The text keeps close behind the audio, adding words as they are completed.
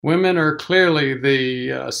Women are clearly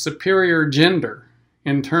the superior gender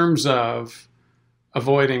in terms of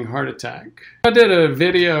avoiding heart attack. I did a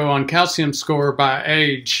video on calcium score by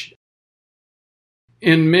age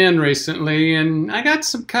in men recently, and I got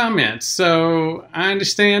some comments. So I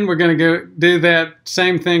understand we're going to go do that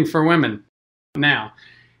same thing for women now.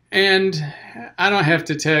 And I don't have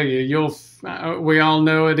to tell you, we all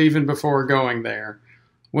know it even before going there.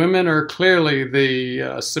 Women are clearly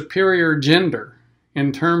the superior gender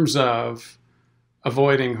in terms of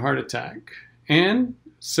avoiding heart attack, and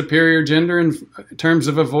superior gender in terms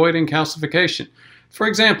of avoiding calcification. For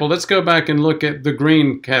example, let's go back and look at the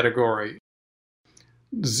green category,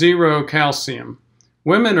 zero calcium.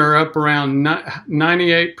 Women are up around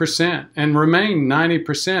 98% and remain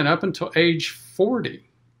 90% up until age 40.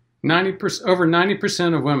 Over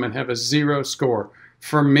 90% of women have a zero score.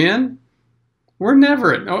 For men, we're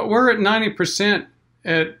at 90%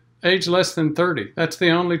 at age less than 30. That's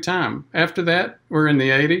the only time. After that, we're in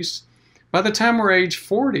the 80s. By the time we're age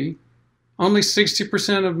 40, only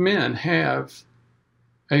 60% of men have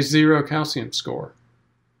a zero calcium score.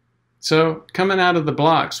 So coming out of the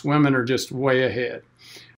blocks, women are just way ahead.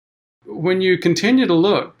 When you continue to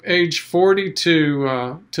look, age 40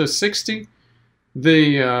 to 60,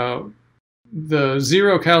 the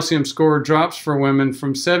zero calcium score drops for women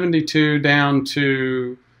from 72 down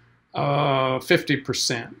to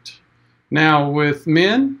 50%. Now with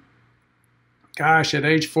men, gosh, at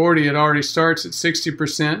age 40, it already starts at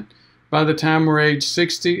 60%. By the time we're age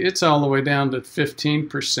 60, it's all the way down to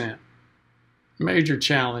 15%. Major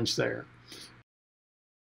challenge there.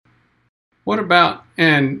 What about,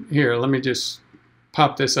 and here, let me just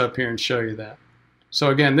pop this up here and show you that.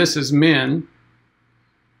 So again, this is men,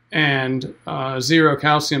 and zero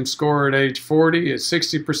calcium score at age 40 is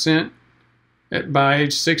 60%. By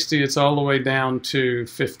age 60, it's all the way down to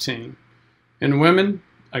 15. In women,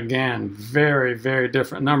 again, very, very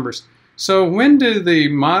different numbers. So when do the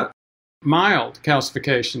mild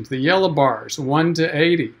calcifications, the yellow bars, 1 to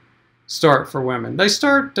 80, start for women? They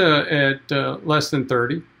start at less than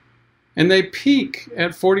 30, and they peak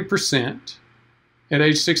at 40% at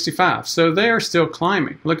age 65. So they are still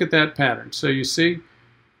climbing. Look at that pattern. So you see,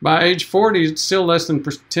 by age 40, it's still less than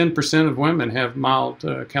 10% of women have mild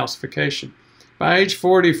calcification. By age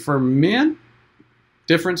 40 for men,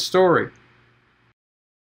 different story.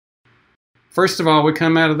 First of all, we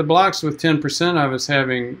come out of the blocks with 10% of us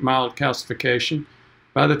having mild calcification.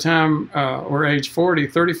 By the time we're age 40,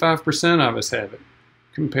 35% of us have it,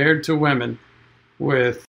 compared to women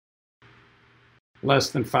with less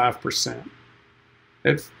than 5%.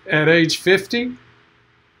 At age 50,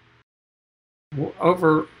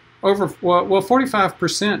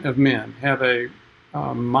 45% of men have a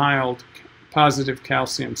mild positive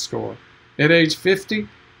calcium score. At age 50,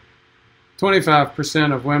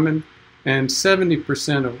 25% of women and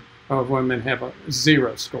 70% of women have a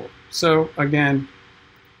zero score. So again,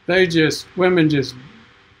 women just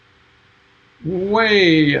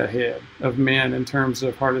way ahead of men in terms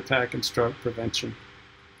of heart attack and stroke prevention.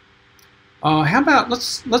 How about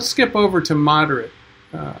let's skip over to moderate,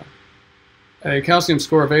 a calcium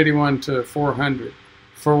score of 81 to 400.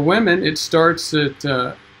 For women, it starts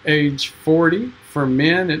at age 40. For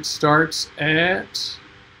men, it starts at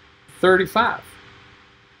 35.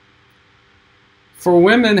 For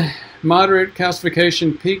women, moderate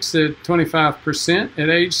calcification peaks at 25% at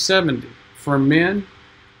age 70. For men,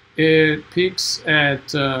 it peaks at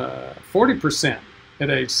 40% at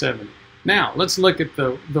age 70. Now, let's look at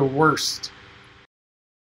the worst.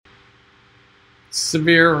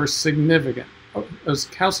 Severe or significant. A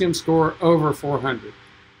calcium score over 400.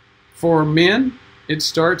 For men, it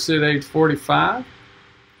starts at age 45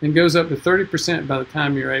 and goes up to 30% by the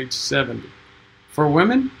time you're age 70. For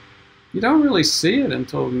women, you don't really see it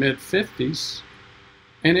until mid-50s,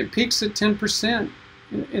 and it peaks at 10%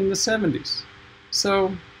 in the 70s.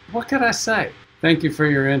 So, what could I say? Thank you for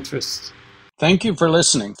your interest. Thank you for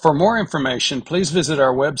listening. For more information, please visit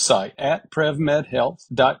our website at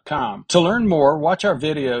prevmedhealth.com. To learn more, watch our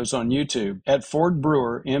videos on YouTube at Ford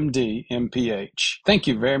Brewer, MD, MPH. Thank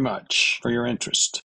you very much for your interest.